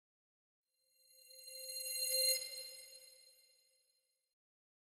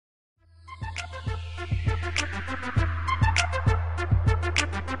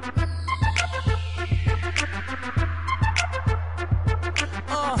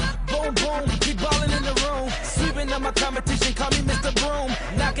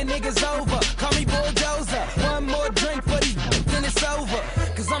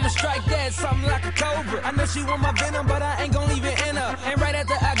something like a cobra. I know she want my venom, but I ain't gon' leave it in her. And right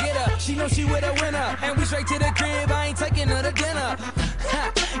after I get her, she know she with a winner. And we straight to the crib, I ain't taking her to dinner.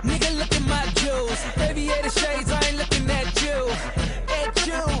 Ha, nigga, look at my jewels. Aviator shades, I ain't looking at you. At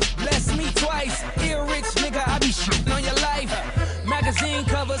you, bless me twice. Ear rich, nigga, I be shitting on your life. Magazine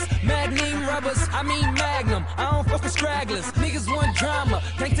covers, magnum rubbers, I mean magnum. I don't fuck with stragglers. Niggas want drama,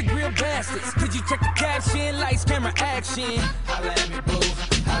 thanks to grill bastards. Could you check the caption? Lights, camera, action. Holla at me, boo.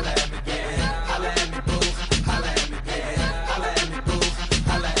 Holla at me, baby. Holla at me, boo. Holla at me, baby. Holla at me, boo.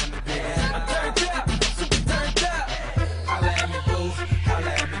 Holla at me, baby. I'm turned up, I'm super turned up. Holla at me, boo.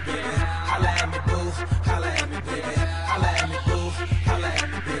 Holla at me, baby. Holla at me, boo. Holla at me, baby. Holla at me, boo. Holla at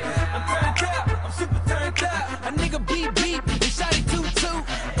me, baby. I'm turned up, I'm super turned up. A nigga beep beep, and shotty toot.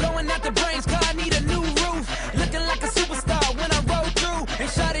 Blowing out the brains, car I need a new roof. Looking like a superstar when I roll through. And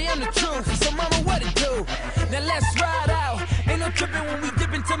shotty, I'm the truth, so mama, what it do? Now let's ride out. Ain't no tripping when we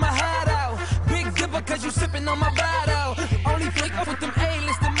dip into my hideout. Big zipper cause you sipping on my bottle. Only flick up with them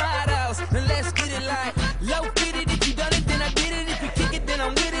A-listed models. Now let's get it like low fitted. If you done it, then I did it. If you kick it, then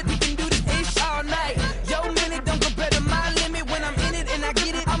I'm with it. We can do this ish all night. Yo minute don't compare to my limit. When I'm in it and I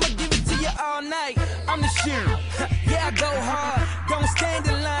get it, I'ma give it to you all night. I'm the shit. Yeah, I go hard. Don't stand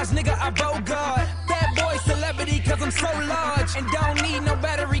in lines, nigga, I bogart. That boy celebrity cause I'm so large. And don't need no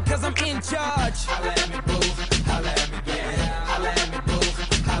battery cause I'm in charge. Holla at me, boo. Holla at me, baby. Holla at me, boo.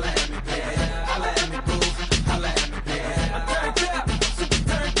 Holla at me, baby. Holla at me, boo. Holla at me, baby. I'm turned up, super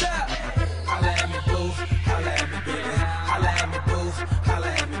turned up. Holla at me, boo. Holla at me, baby. Holla at me, boo.